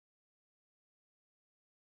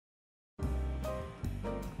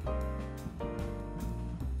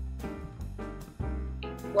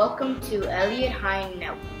Welcome to Elliott High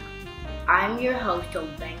Network. I'm your host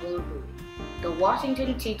of Bangalore. The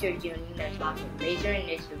Washington Teachers Union has launched a major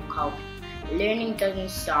initiative called Learning Doesn't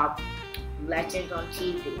Stop, Lessons on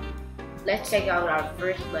TV. Let's check out our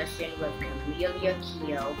first lesson with Kamellia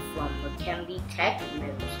from McKinley Tech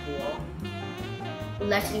Middle School.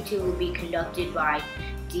 Lesson 2 will be conducted by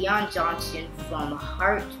Deyon from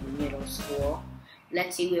Hart Middle School.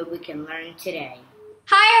 Let's see what we can learn today.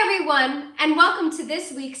 Hi everyone, and welcome to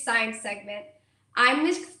this week's science segment. I'm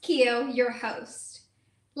Ms. Keo, your host.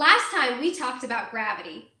 Last time we talked about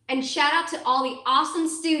gravity, and shout out to all the awesome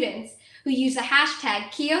students who use the hashtag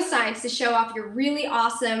KeoScience to show off your really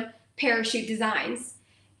awesome parachute designs.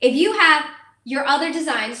 If you have your other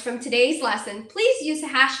designs from today's lesson, please use the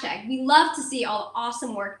hashtag. We love to see all the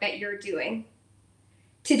awesome work that you're doing.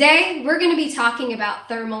 Today, we're going to be talking about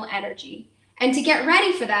thermal energy. And to get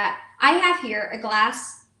ready for that, I have here a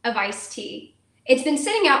glass of iced tea. It's been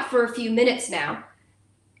sitting out for a few minutes now,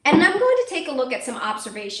 and I'm going to take a look at some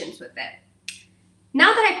observations with it.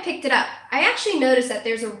 Now that I picked it up, I actually noticed that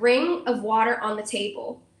there's a ring of water on the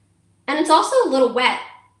table, and it's also a little wet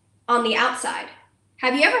on the outside.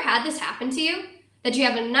 Have you ever had this happen to you? That you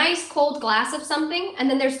have a nice cold glass of something, and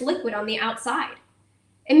then there's liquid on the outside?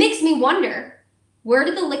 It makes me wonder, where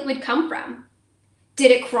did the liquid come from? Did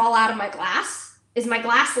it crawl out of my glass? Is my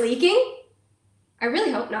glass leaking? I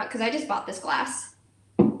really hope not, because I just bought this glass.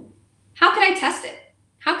 How could I test it?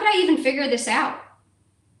 How could I even figure this out?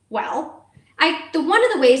 Well, one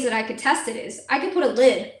of the ways that I could test it is I could put a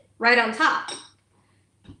lid right on top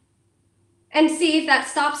and see if that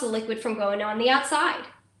stops the liquid from going on the outside.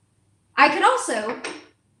 I could also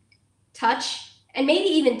touch and maybe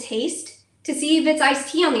even taste to see if it's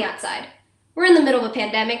iced tea on the outside. We're in the middle of a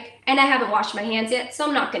pandemic, and I haven't washed my hands yet, so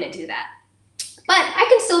I'm not going to do that. But I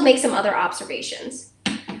can still make some other observations.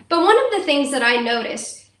 But one of the things that I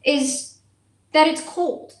notice is that it's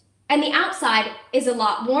cold, and the outside is a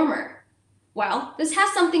lot warmer. Well, this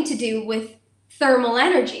has something to do with thermal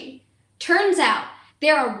energy. Turns out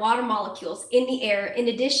there are water molecules in the air in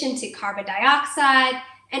addition to carbon dioxide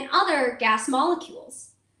and other gas molecules.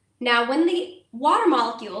 Now, when the water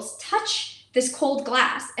molecules touch this cold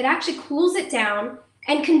glass, it actually cools it down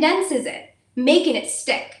and condenses it, making it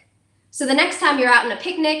stick. So the next time you're out on a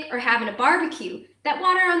picnic or having a barbecue, that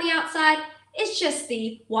water on the outside is just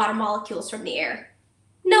the water molecules from the air.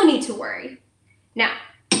 No need to worry. Now,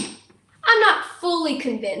 I'm not fully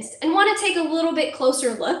convinced and want to take a little bit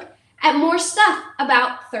closer look at more stuff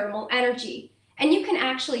about thermal energy. And you can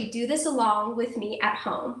actually do this along with me at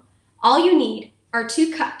home. All you need are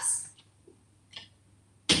 2 cups.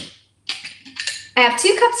 I have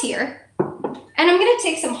 2 cups here, and I'm going to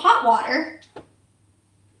take some hot water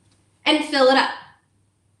and fill it up.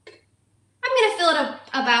 I'm going to fill it up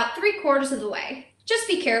about 3/4 of the way. Just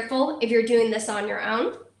be careful if you're doing this on your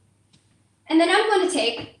own. And then I'm going to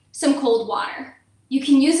take some cold water. You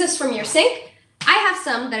can use this from your sink. I have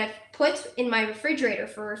some that I've put in my refrigerator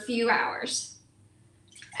for a few hours.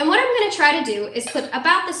 And what I'm going to try to do is put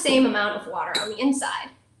about the same amount of water on the inside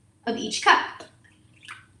of each cup.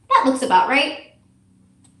 That looks about right.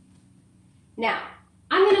 Now,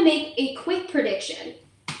 I'm going to make a quick prediction.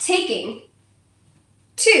 Taking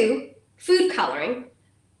 2 food coloring,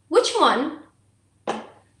 which one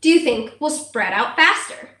do you think will spread out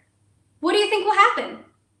faster? What do you think will happen?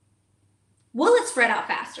 Will it spread out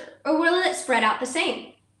faster, or will it spread out the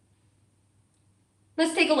same?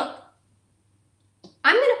 Let's take a look.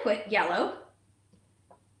 I'm going to put yellow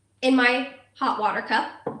in my hot water cup,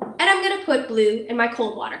 and I'm going to put blue in my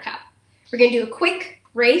cold water cup. We're going to do a quick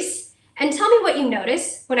race, and tell me what you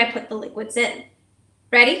notice when I put the liquids in.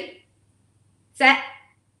 Ready, set,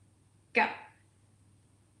 go.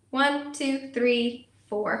 1, 2, 3,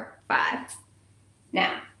 4, 5.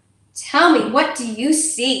 Now, tell me, what do you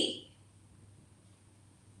see?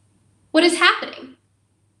 What is happening?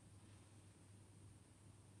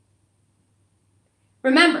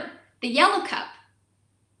 Remember, the yellow cup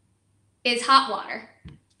is hot water,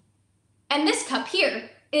 and this cup here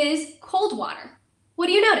is cold water. What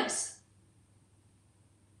do you notice?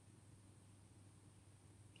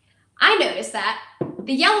 I noticed that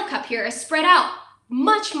the yellow cup here is spread out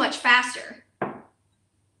much, much faster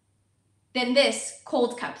than this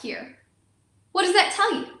cold cup here. What does that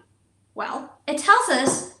tell you? Well, it tells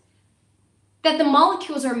us that the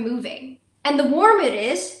molecules are moving, and the warmer it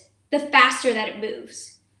is, the faster that it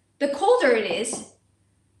moves. The colder it is,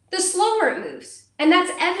 the slower it moves, and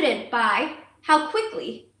that's evident by how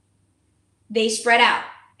quickly they spread out.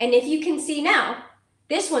 And if you can see now,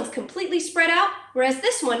 this one's completely spread out, whereas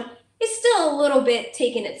this one is still a little bit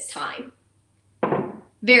taking its time.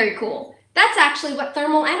 Very cool. That's actually what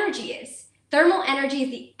thermal energy is. Thermal energy is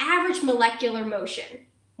the average molecular motion.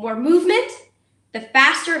 More movement, the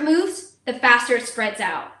faster it moves, the faster it spreads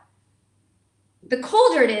out. The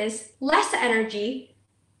colder it is, less energy,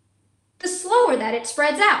 the slower that it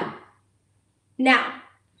spreads out. Now,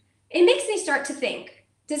 it makes me start to think,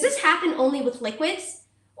 does this happen only with liquids,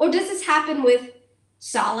 or does this happen with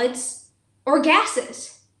solids or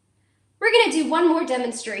gases? We're going to do one more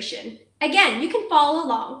demonstration. Again, you can follow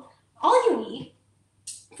along. All you need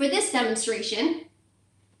for this demonstration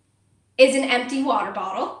is an empty water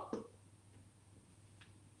bottle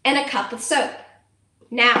and a cup of soap.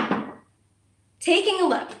 Now, taking a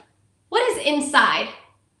look, what is inside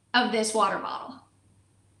of this water bottle?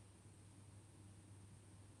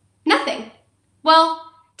 Nothing.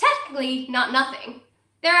 Well, technically not nothing.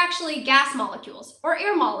 There are actually gas molecules or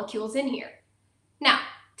air molecules in here. Now,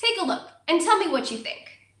 take a look and tell me what you think.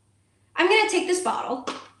 I'm going to take this bottle,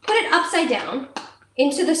 put it upside down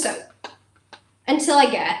into the soap until I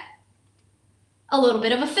get a little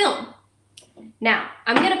bit of a film. Now,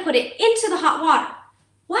 I'm going to put it into the hot water.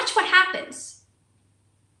 Watch what happens.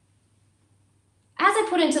 As I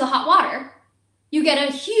put it into the hot water, you get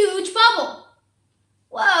a huge bubble.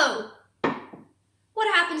 Whoa!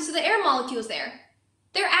 What happens to the air molecules there?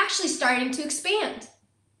 They're actually starting to expand.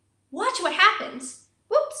 Watch what happens.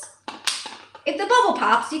 Whoops. If the bubble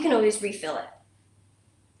pops, you can always refill it.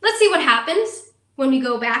 Let's see what happens when we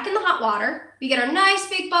go back in the hot water. We get our nice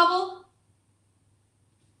big bubble.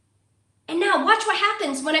 And now watch what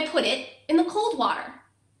happens when I put it in the cold water.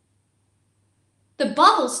 The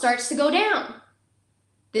bubble starts to go down.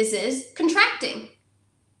 This is contracting.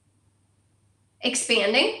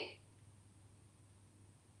 Expanding.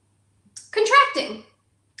 Contracting.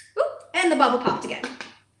 Oop, and the bubble popped again.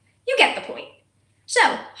 You get the point. So,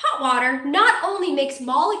 hot water not only makes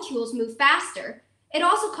molecules move faster, it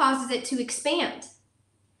also causes it to expand.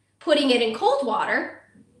 Putting it in cold water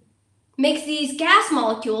makes these gas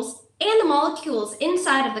molecules and the molecules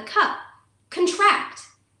inside of the cup contract.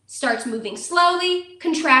 Starts moving slowly,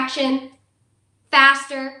 contraction,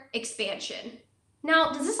 faster, expansion.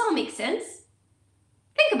 Now, does this all make sense?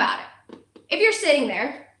 Think about it. If you're sitting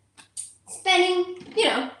there, spinning,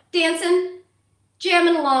 dancing,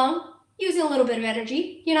 jamming along, using a little bit of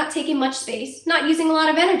energy, you're not taking much space, not using a lot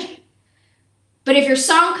of energy. But if your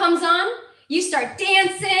song comes on, you start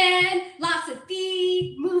dancing, lots of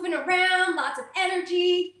feet, moving around, lots of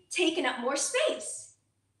energy, taking up more space,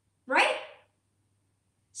 right?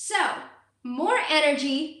 So, more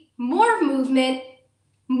energy, more movement,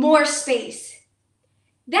 more space.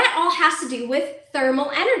 That all has to do with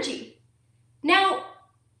thermal energy. Now,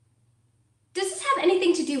 does this have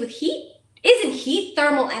anything to do with heat? Isn't heat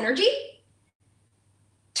thermal energy?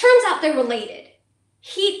 Turns out they're related.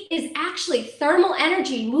 Heat is actually thermal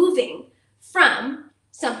energy moving from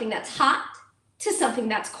something that's hot to something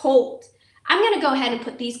that's cold. I'm going to go ahead and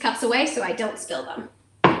put these cups away so I don't spill them.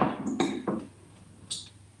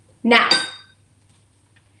 Now,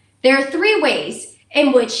 there are three ways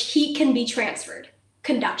in which heat can be transferred: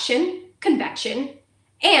 conduction, convection,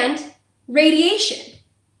 and radiation.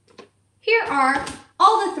 Here are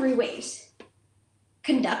all the three ways.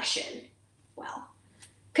 Conduction. Well,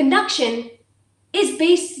 conduction is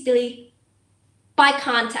basically by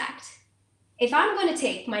contact. If I'm going to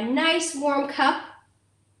take my nice warm cup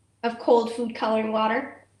of cold food coloring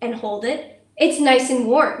water and hold it, it's nice and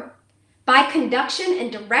warm. By conduction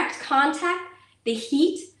and direct contact, the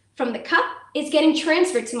heat from the cup is getting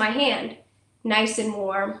transferred to my hand, nice and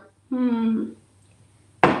warm.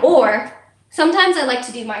 Or sometimes I like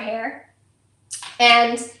to do my hair,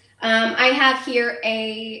 and I have here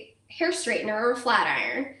a hair straightener or a flat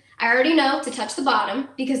iron. I already know to touch the bottom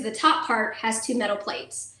because the top part has two metal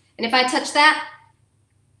plates. And if I touch that,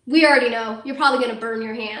 we already know you're probably going to burn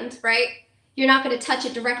your hand, right? You're not going to touch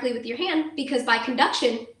it directly with your hand because by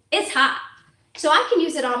conduction, it's hot. So I can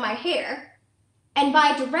use it on my hair, and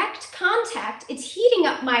by direct contact, it's heating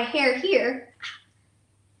up my hair here,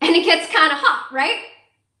 and it gets kind of hot, right?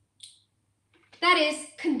 That is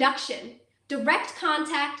conduction. Direct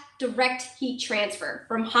contact, direct heat transfer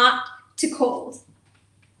from hot to cold.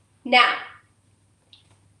 Now,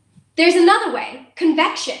 there's another way,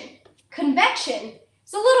 convection. Convection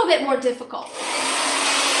is a little bit more difficult.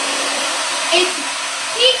 It's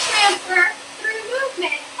heat transfer through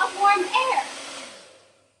movement of warm air.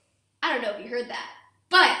 I don't know if you heard that,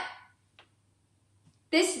 but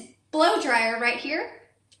this blow dryer right here,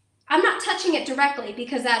 I'm not touching it directly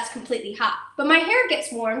because that's completely hot, but my hair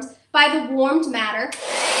gets warmed by the warmed matter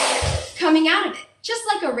coming out of it, just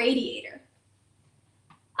like a radiator.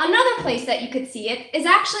 Another place that you could see it is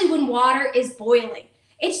actually when water is boiling.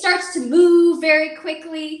 it starts to move very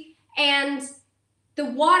quickly, and the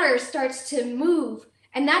water starts to move,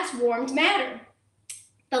 and that's warmed matter.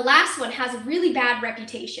 The last one has a really bad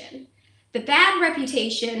reputation. The bad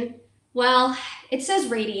reputation, well, it says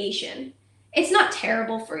radiation. It's not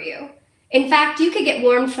terrible for you. In fact, you could get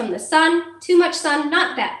warmed from the sun. Too much sun,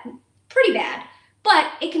 not that, pretty bad,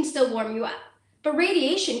 but it can still warm you up. But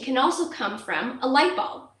radiation can also come from a light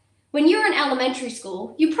bulb. When you were in elementary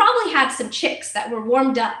school, you probably had some chicks that were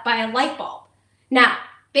warmed up by a light bulb. Now,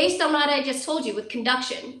 based on what I just told you with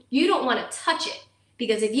conduction, you don't want to touch it,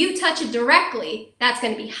 because if you touch it directly, that's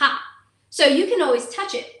going to be hot. So you can always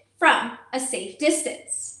touch it from a safe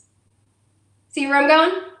distance. See where I'm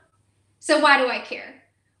going? So why do I care?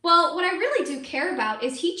 Well, what I really do care about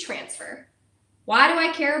is heat transfer. Why do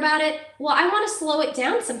I care about it? Well, I want to slow it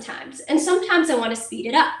down sometimes, and sometimes I want to speed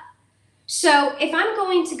it up. So if I'm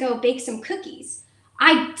going to go bake some cookies,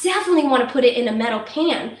 I definitely want to put it in a metal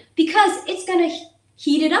pan because it's going to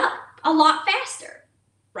heat it up a lot faster,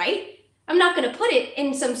 right? I'm not going to put it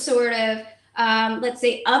in some sort of, let's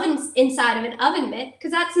say, oven inside of an oven mitt,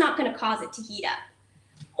 because that's not going to cause it to heat up.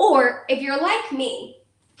 Or if you're like me,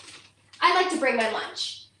 I like to bring my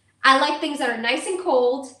lunch. I like things that are nice and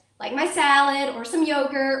cold, like my salad or some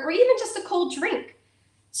yogurt or even just a cold drink.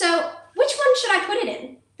 So which one should I put it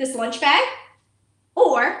in? This lunch bag,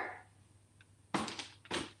 or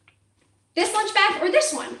this lunch bag, or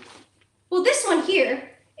this one? Well, this one here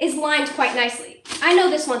is lined quite nicely. I know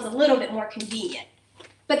this one's a little bit more convenient,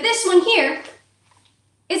 but this one here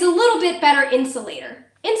is a little bit better insulator.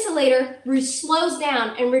 Insulator slows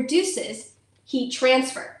down and reduces heat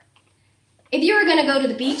transfer. If you were going to go to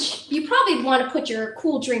the beach, you probably want to put your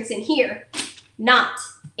cool drinks in here, not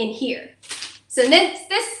in here. So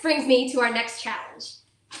this brings me to our next challenge.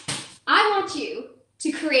 I want you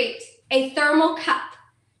to create a thermal cup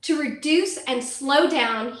to reduce and slow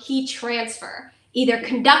down heat transfer, either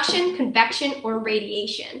conduction, convection, or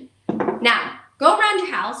radiation. Now, go around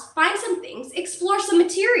your house, find some things, explore some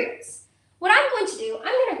materials. What I'm going to do, I'm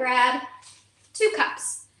going to grab 2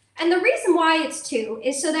 cups. And the reason why it's 2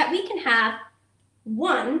 is so that we can have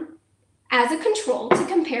one as a control to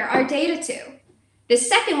compare our data to. The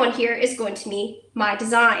second one here is going to be my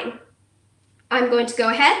design. I'm going to go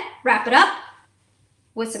ahead, wrap it up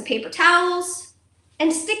with some paper towels,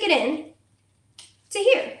 and stick it in to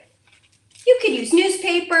here. You could use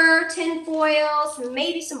newspaper, tin foil,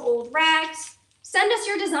 maybe some old rags. Send us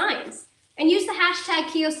your designs and use the hashtag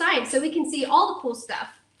KeoScience so we can see all the cool stuff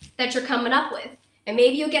that you're coming up with. And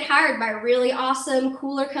maybe you'll get hired by a really awesome,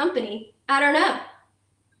 cooler company. I don't know.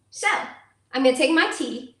 So I'm going to take my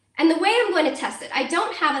tea, and the way I'm going to test it, I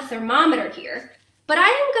don't have a thermometer here, but I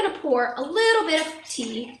am going to pour a little bit of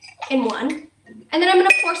tea in one, and then I'm going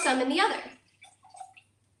to pour some in the other.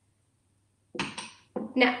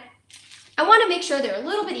 Now, I want to make sure they're a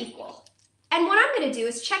little bit equal. And what I'm going to do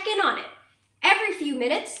is check in on it. Every few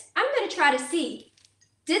minutes, I'm going to try to see,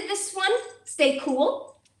 did this one stay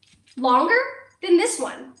cool longer than this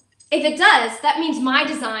one? If it does, that means my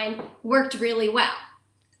design worked really well.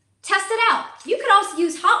 Test it out. You could also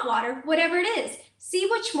use hot water, whatever it is. See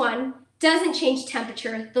which one doesn't change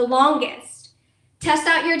temperature the longest. Test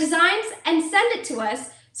out your designs and send it to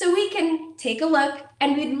us so we can take a look,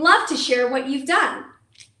 and we'd love to share what you've done.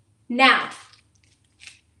 Now,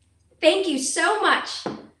 thank you so much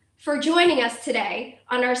for joining us today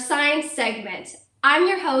on our science segment. I'm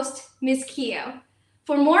your host, Ms. Keo.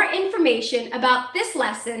 For more information about this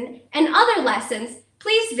lesson and other lessons,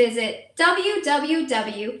 please visit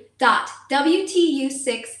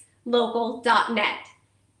www.wtu6local.net.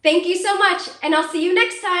 Thank you so much, and I'll see you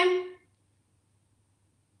next time.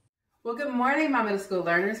 Well, good morning, my middle school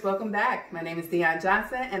learners. Welcome back. My name is Deyon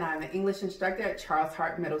Johnson, and I'm an English instructor at Charles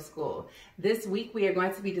Hart Middle School. This week, we are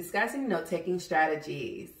going to be discussing note-taking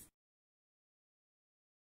strategies.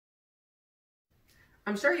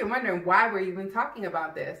 I'm sure you're wondering why we're even talking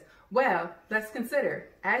about this. Well, let's consider.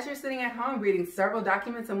 As you're sitting at home reading several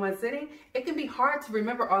documents in one sitting, it can be hard to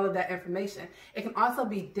remember all of that information. It can also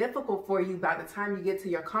be difficult for you by the time you get to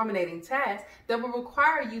your culminating task that will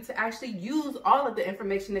require you to actually use all of the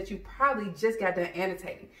information that you probably just got done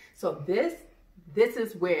annotating. So this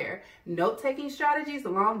is where note-taking strategies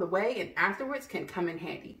along the way and afterwards can come in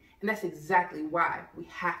handy. And that's exactly why we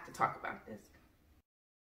have to talk about this.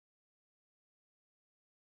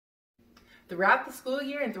 Throughout the school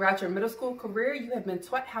year and throughout your middle school career, you have been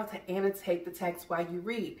taught how to annotate the text while you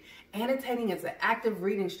read. Annotating is an active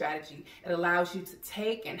reading strategy. It allows you to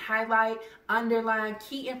take and highlight, underline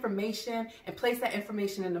key information, and place that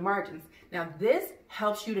information in the margins. Now, this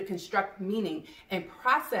helps you to construct meaning and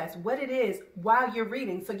process what it is while you're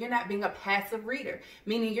reading, so you're not being a passive reader,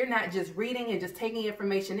 meaning you're not just reading and just taking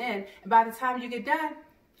information in, and by the time you get done,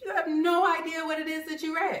 you have no idea what it is that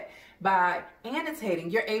you read. By annotating,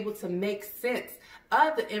 you're able to make sense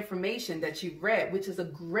of the information that you've read, which is a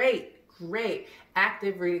great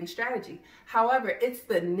active reading strategy. However, it's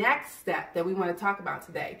the next step that we want to talk about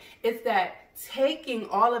today. It's that taking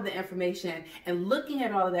all of the information and looking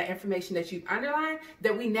at all of that information that you've underlined,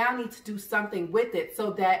 that we now need to do something with it so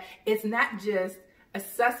that it's not just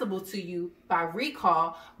accessible to you by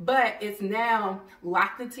recall, but it's now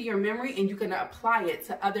locked into your memory and you can apply it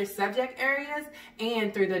to other subject areas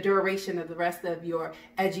and through the duration of the rest of your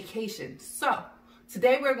education. So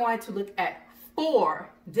today we're going to look at 4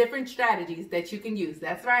 different strategies that you can use.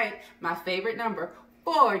 That's right, my favorite number,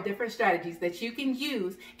 4 different strategies that you can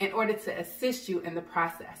use in order to assist you in the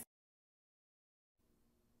process.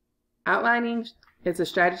 Outlining is a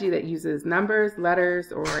strategy that uses numbers,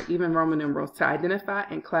 letters, or even Roman numerals to identify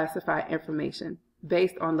and classify information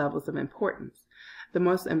based on levels of importance. The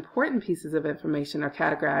most important pieces of information are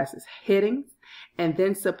categorized as headings, and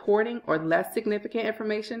then supporting or less significant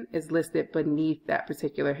information is listed beneath that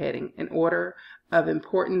particular heading in order of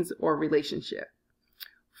importance or relationship.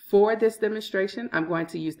 For this demonstration, I'm going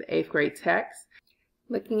to use the 8th grade text.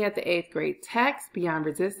 Looking at the 8th grade text, Beyond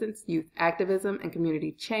Resistance, Youth Activism and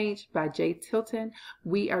Community Change by J. Tilton,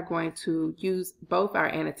 we are going to use both our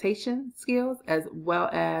annotation skills as well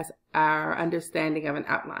as our understanding of an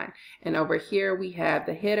outline. And over here we have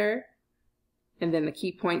the header and then the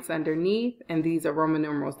key points underneath, and these are Roman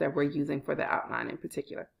numerals that we're using for the outline in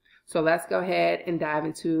particular. So let's go ahead and dive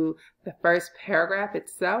into the first paragraph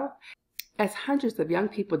itself. As hundreds of young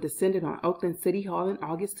people descended on Oakland City Hall in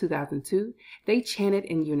August 2002, they chanted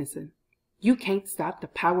in unison, "You can't stop the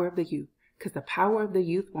power of the youth, because the power of the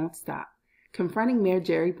youth won't stop." Confronting Mayor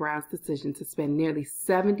Jerry Brown's decision to spend nearly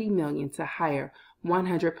 $70 million to hire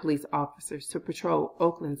 100 police officers to patrol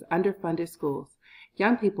Oakland's underfunded schools,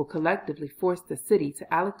 young people collectively forced the city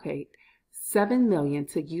to allocate $7 million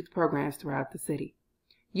to youth programs throughout the city.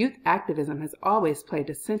 Youth activism has always played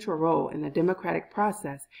a central role in the democratic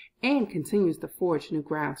process and continues to forge new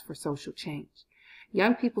grounds for social change.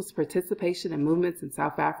 Young people's participation in movements in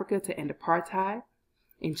South Africa to end apartheid,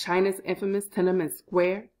 in China's infamous Tiananmen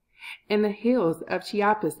Square, in the hills of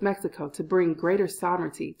Chiapas, Mexico to bring greater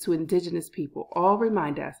sovereignty to indigenous people all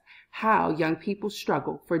remind us how young people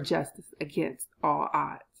struggle for justice against all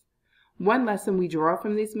odds. One lesson we draw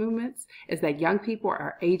from these movements is that young people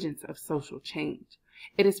are agents of social change.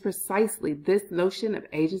 It is precisely this notion of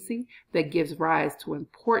agency that gives rise to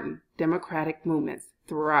important democratic movements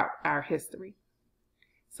throughout our history.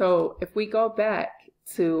 So if we go back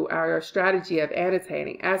to our strategy of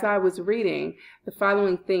annotating, as I was reading, the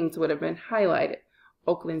following things would have been highlighted.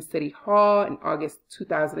 Oakland City Hall in August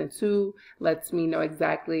 2002 lets me know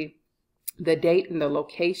exactly the date and the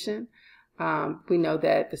location. We know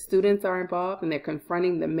that the students are involved and they're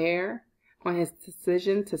confronting the mayor on his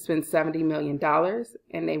decision to spend $70 million,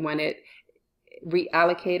 and they want it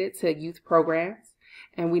reallocated to youth programs.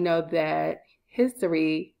 And we know that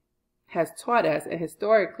history has taught us, and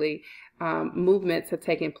historically, movements have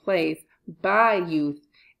taken place by youth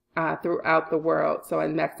throughout the world, so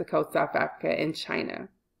in Mexico, South Africa, and China.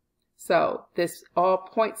 So this all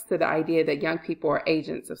points to the idea that young people are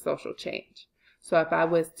agents of social change. So if I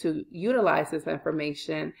was to utilize this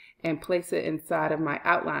information and place it inside of my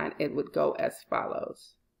outline, it would go as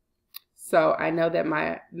follows. So I know that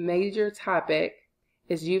my major topic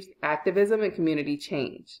is youth activism and community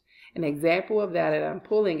change. An example of that I'm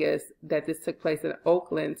pulling is that this took place in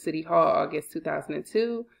Oakland City Hall, August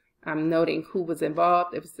 2002. I'm noting who was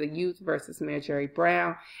involved. It was the youth versus Mayor Jerry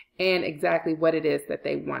Brown, and exactly what it is that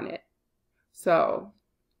they wanted. So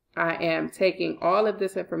I am taking all of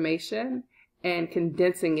this information and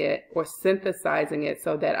condensing it or synthesizing it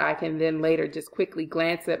so that I can then later just quickly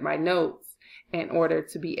glance at my notes in order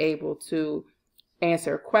to be able to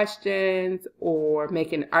answer questions or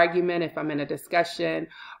make an argument if I'm in a discussion,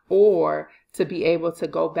 or to be able to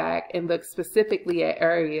go back and look specifically at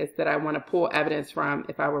areas that I want to pull evidence from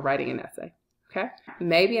if I were writing an essay. Okay?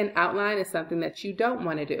 Maybe an outline is something that you don't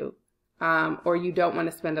want to do, or you don't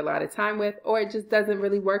want to spend a lot of time with, or it just doesn't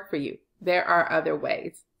really work for you. There are other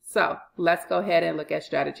ways. So let's go ahead and look at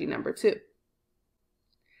strategy number 2.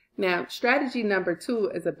 Now, strategy number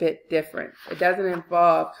 2 is a bit different. It doesn't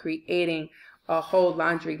involve creating a whole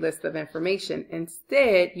laundry list of information.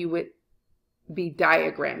 Instead, you would be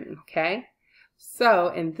diagramming, okay? So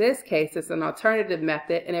in this case, it's an alternative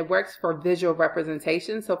method, and it works for visual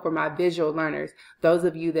representation. So for my visual learners, those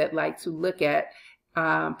of you that like to look at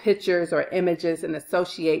pictures or images and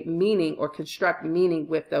associate meaning or construct meaning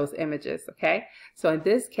with those images, okay? So in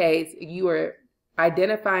this case, you are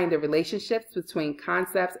identifying the relationships between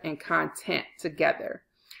concepts and content together.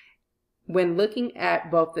 When looking at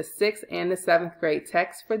both the 6th and the 7th grade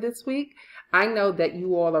text for this week, I know that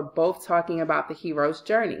you all are both talking about the hero's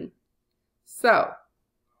journey. So,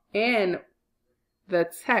 in the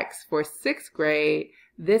text for 6th grade,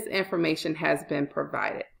 this information has been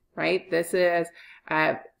provided, right? This is,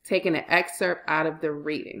 I've taken an excerpt out of the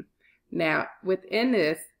reading. Now, within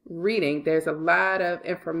this reading, there's a lot of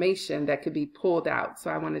information that could be pulled out.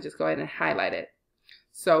 So I want to just go ahead and highlight it.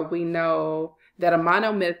 So we know that a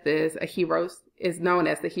monomyth is known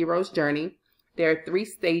as the hero's journey. There are 3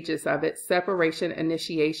 stages of it: separation,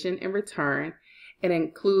 initiation, and return. It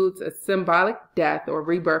includes a symbolic death or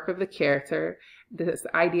rebirth of the character, this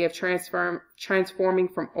idea of transforming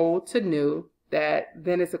from old to new, that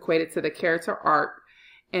then is equated to the character arc,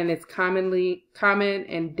 and it's common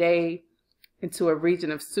and day into a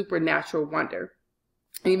region of supernatural wonder.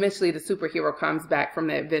 And eventually the superhero comes back from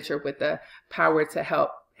the adventure with the power to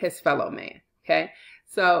help his fellow man, okay?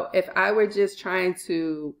 So if I were just trying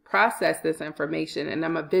to process this information and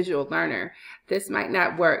I'm a visual learner, this might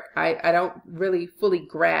not work. I don't really fully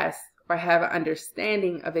grasp or have an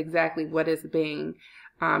understanding of exactly what is being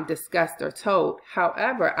discussed or told.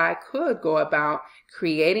 However, I could go about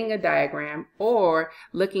creating a diagram or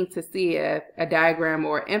looking to see if a diagram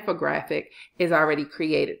or infographic is already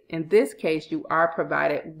created. In this case, you are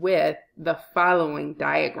provided with the following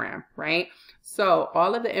diagram, right? So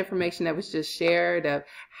all of the information that was just shared of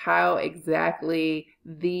how exactly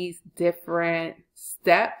these different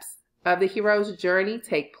steps of the hero's journey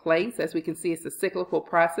take place, as we can see, it's a cyclical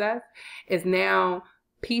process, is now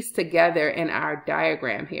pieced together in our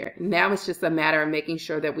diagram here. Now it's just a matter of making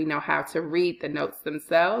sure that we know how to read the notes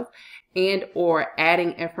themselves and or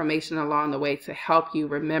adding information along the way to help you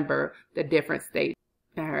remember the different stages.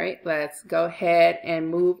 All right, let's go ahead and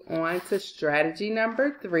move on to strategy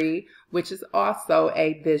number 3, which is also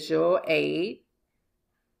a visual aid,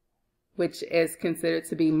 which is considered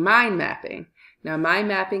to be mind mapping. Now, mind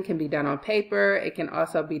mapping can be done on paper. It can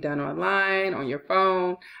also be done online, on your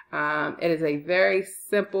phone. It is a very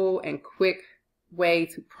simple and quick way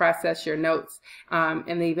to process your notes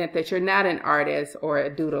in the event that you're not an artist or a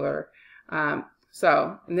doodler.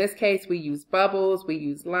 So in this case, we use bubbles, we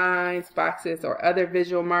use lines, boxes, or other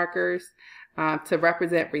visual markers to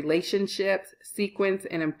represent relationships, sequence,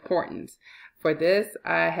 and importance. For this,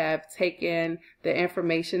 I have taken the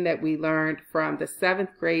information that we learned from the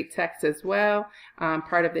 7th grade text as well,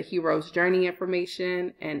 part of the hero's journey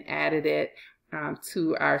information, and added it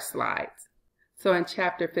to our slides. So in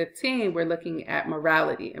chapter 15, we're looking at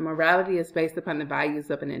morality, and morality is based upon the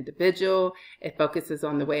values of an individual. It focuses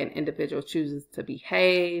on the way an individual chooses to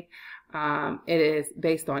behave. It is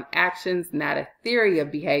based on actions, not a theory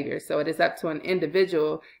of behavior. So it is up to an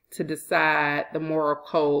individual to decide the moral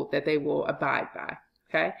code that they will abide by.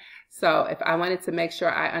 Okay, so if I wanted to make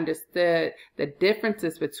sure I understood the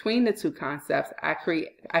differences between the 2 concepts, I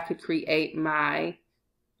could create my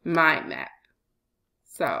mind map.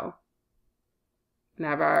 So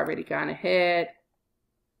now I've already gone ahead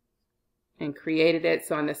and created it.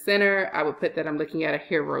 So in the center, I would put that I'm looking at a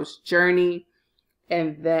hero's journey.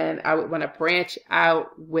 And then I would want to branch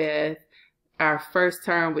out with our first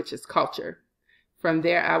term, which is culture. From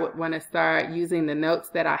there, I would want to start using the notes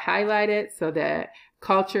that I highlighted so that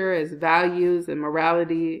culture as values and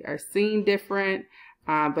morality are seen different,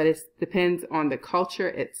 but it depends on the culture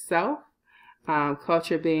itself.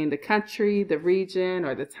 Culture being the country, the region,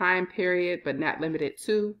 or the time period, but not limited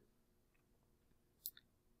to.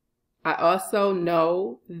 I also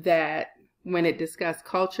know that when it discussed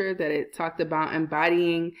culture, that it talked about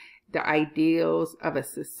embodying the ideals of a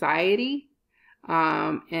society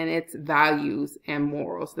and its values and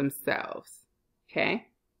morals themselves. Okay.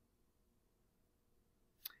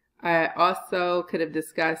 I also could have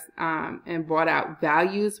discussed and brought out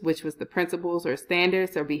values, which was the principles or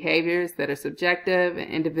standards or behaviors that are subjective in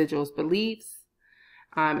individuals' beliefs.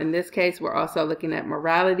 In this case, we're also looking at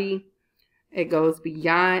morality. It goes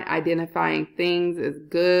beyond identifying things as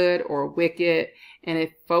good or wicked, and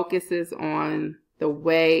it focuses on the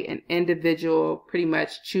way an individual pretty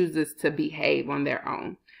much chooses to behave on their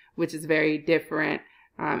own, which is very different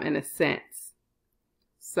in a sense.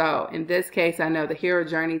 So in this case, I know the hero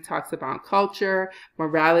journey talks about culture,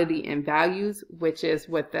 morality, and values, which is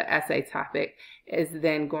what the essay topic is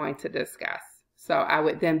then going to discuss. So I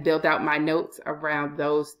would then build out my notes around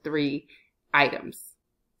those 3 items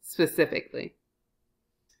specifically.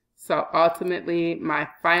 So ultimately, my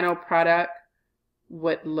final product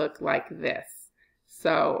would look like this.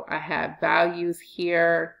 So I have values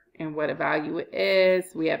here and what a value is.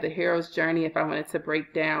 We have the hero's journey if I wanted to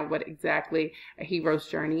break down what exactly a hero's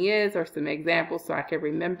journey is, or some examples so I can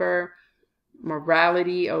remember.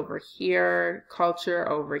 Morality over here, culture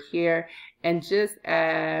over here, and just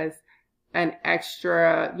as an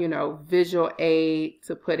extra, visual aid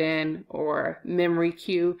to put in, or memory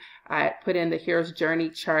cue, I put in the hero's journey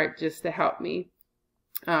chart just to help me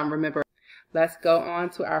remember. Let's go on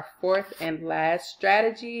to our 4th and last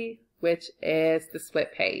strategy, which is the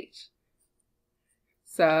split page.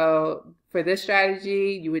 So for this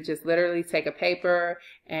strategy, you would just literally take a paper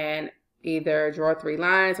and either draw 3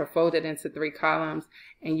 lines or fold it into 3 columns,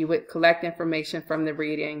 and you would collect information from the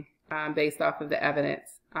reading based off of the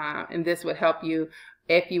evidence. And this would help you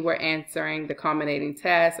if you were answering the culminating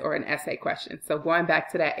test or an essay question. So going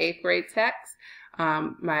back to that 8th grade text,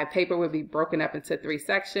 my paper would be broken up into 3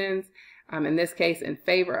 sections. In this case, in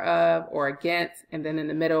favor of or against, and then in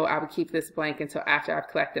the middle, I would keep this blank until after I've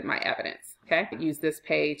collected my evidence. Okay, use this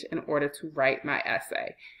page in order to write my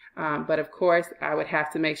essay. But of course, I would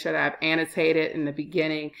have to make sure that I've annotated in the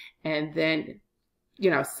beginning and then,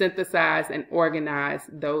 synthesize and organize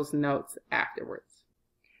those notes afterwards.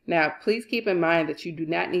 Now, please keep in mind that you do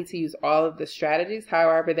not need to use all of the strategies.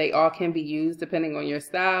 However, they all can be used depending on your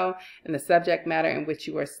style and the subject matter in which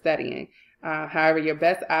you are studying. However, your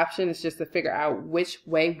best option is just to figure out which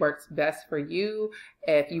way works best for you.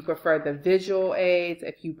 If you prefer the visual aids,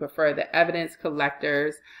 if you prefer the evidence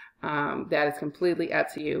collectors, that is completely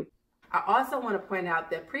up to you. I also want to point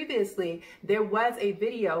out that previously there was a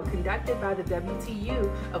video conducted by the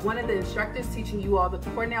WTU of one of the instructors teaching you all the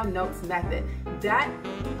Cornell Notes method. That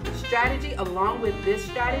strategy, along with this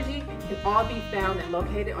strategy, can all be found and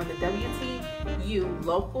located on the WTU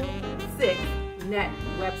Local 6 Net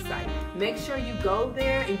website. Make sure you go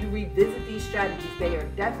there and you revisit these strategies. They are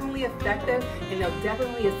definitely effective, and they'll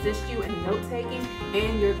definitely assist you in note-taking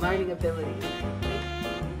and your learning abilities.